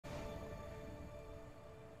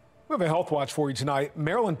We have a health watch for you tonight.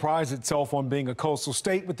 Maryland prides itself on being a coastal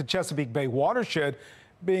state, with the Chesapeake Bay watershed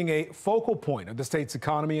being a focal point of the state's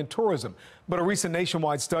economy and tourism. But a recent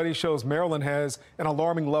nationwide study shows Maryland has an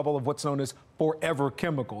alarming level of what's known as forever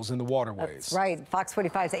chemicals in the waterways. That's right. Fox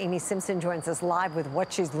 45's Amy Simpson joins us live with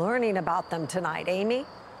what she's learning about them tonight. Amy?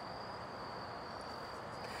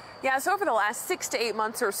 Yeah, so over the last 6 to 8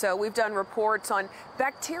 months or so, we've done reports on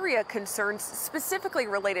bacteria concerns specifically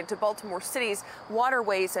related to Baltimore City's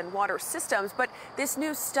waterways and water systems. But this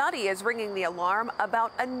new study is ringing the alarm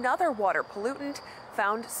about another water pollutant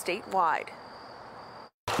found statewide.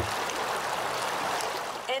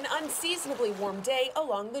 An unseasonably warm day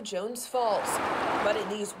along the Jones Falls. But in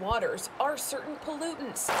these waters are certain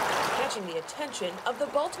pollutants catching the attention of the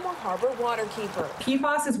Baltimore Harbor Waterkeeper.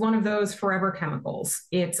 PFAS is one of those forever chemicals.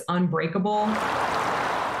 It's unbreakable.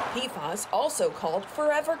 PFAS, also called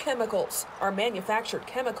forever chemicals, are manufactured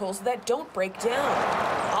chemicals that don't break down,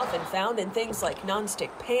 often found in things like nonstick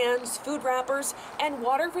pans, food wrappers, and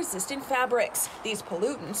water-resistant fabrics. These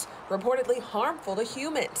pollutants reportedly harmful to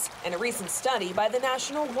humans, and a recent study by the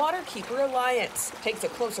National Waterkeeper Alliance takes a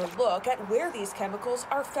closer look at where these chemicals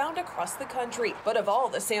are found across the country. But of all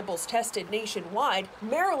the samples tested nationwide,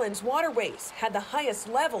 Maryland's waterways had the highest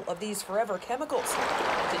level of these forever chemicals,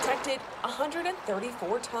 detected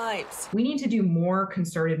 134 times. We need to do more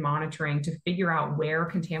concerted monitoring to figure out where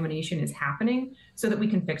contamination is happening so that we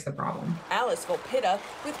can fix the problem. Alice Volpitta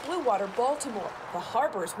with Blue Water Baltimore, the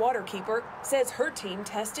harbor's waterkeeper, says her team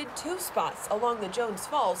tested 2 spots along the Jones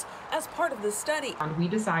Falls as part of the study. We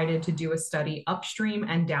decided to do a study upstream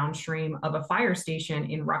and downstream of a fire station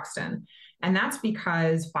in Ruxton. And that's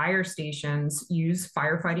because fire stations use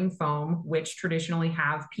firefighting foam, which traditionally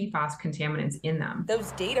have PFAS contaminants in them.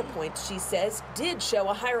 Those data points, she says, did show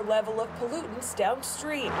a higher level of pollutants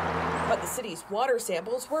downstream. But the city's water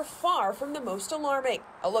samples were far from the most alarming.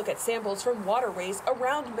 A look at samples from waterways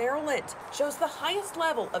around Maryland shows the highest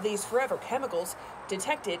level of these forever chemicals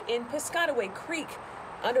detected in Piscataway Creek,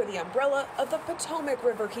 under the umbrella of the Potomac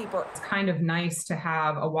Riverkeeper. It's kind of nice to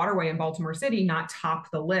have a waterway in Baltimore City not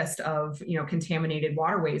top the list of, contaminated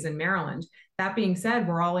waterways in Maryland. That being said,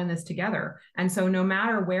 we're all in this together. And so no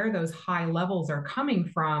matter where those high levels are coming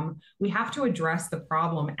from, we have to address the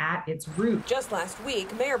problem at its root. Just last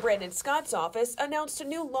week, Mayor Brandon Scott's office announced a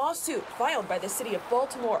new lawsuit filed by the city of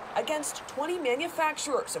Baltimore against 20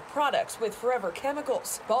 manufacturers of products with forever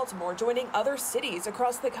chemicals. Baltimore joining other cities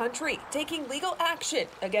across the country, taking legal action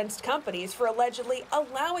against companies for allegedly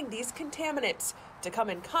allowing these contaminants to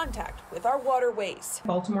come in contact with our waterways.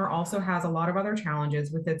 Baltimore also has a lot of other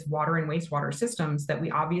challenges with its water and wastewater systems that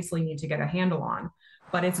we obviously need to get a handle on.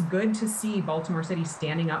 But it's good to see Baltimore City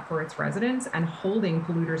standing up for its residents and holding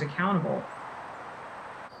polluters accountable.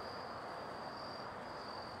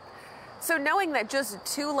 So knowing that just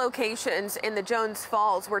 2 locations in the Jones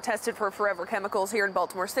Falls were tested for forever chemicals here in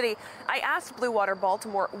Baltimore City, I asked Blue Water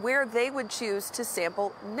Baltimore where they would choose to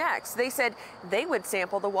sample next. They said they would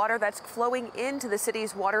sample the water that's flowing into the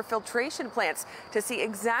city's water filtration plants to see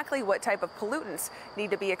exactly what type of pollutants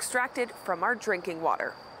need to be extracted from our drinking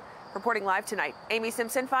water. Reporting live tonight, Amy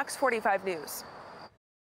Simpson, Fox 45 News.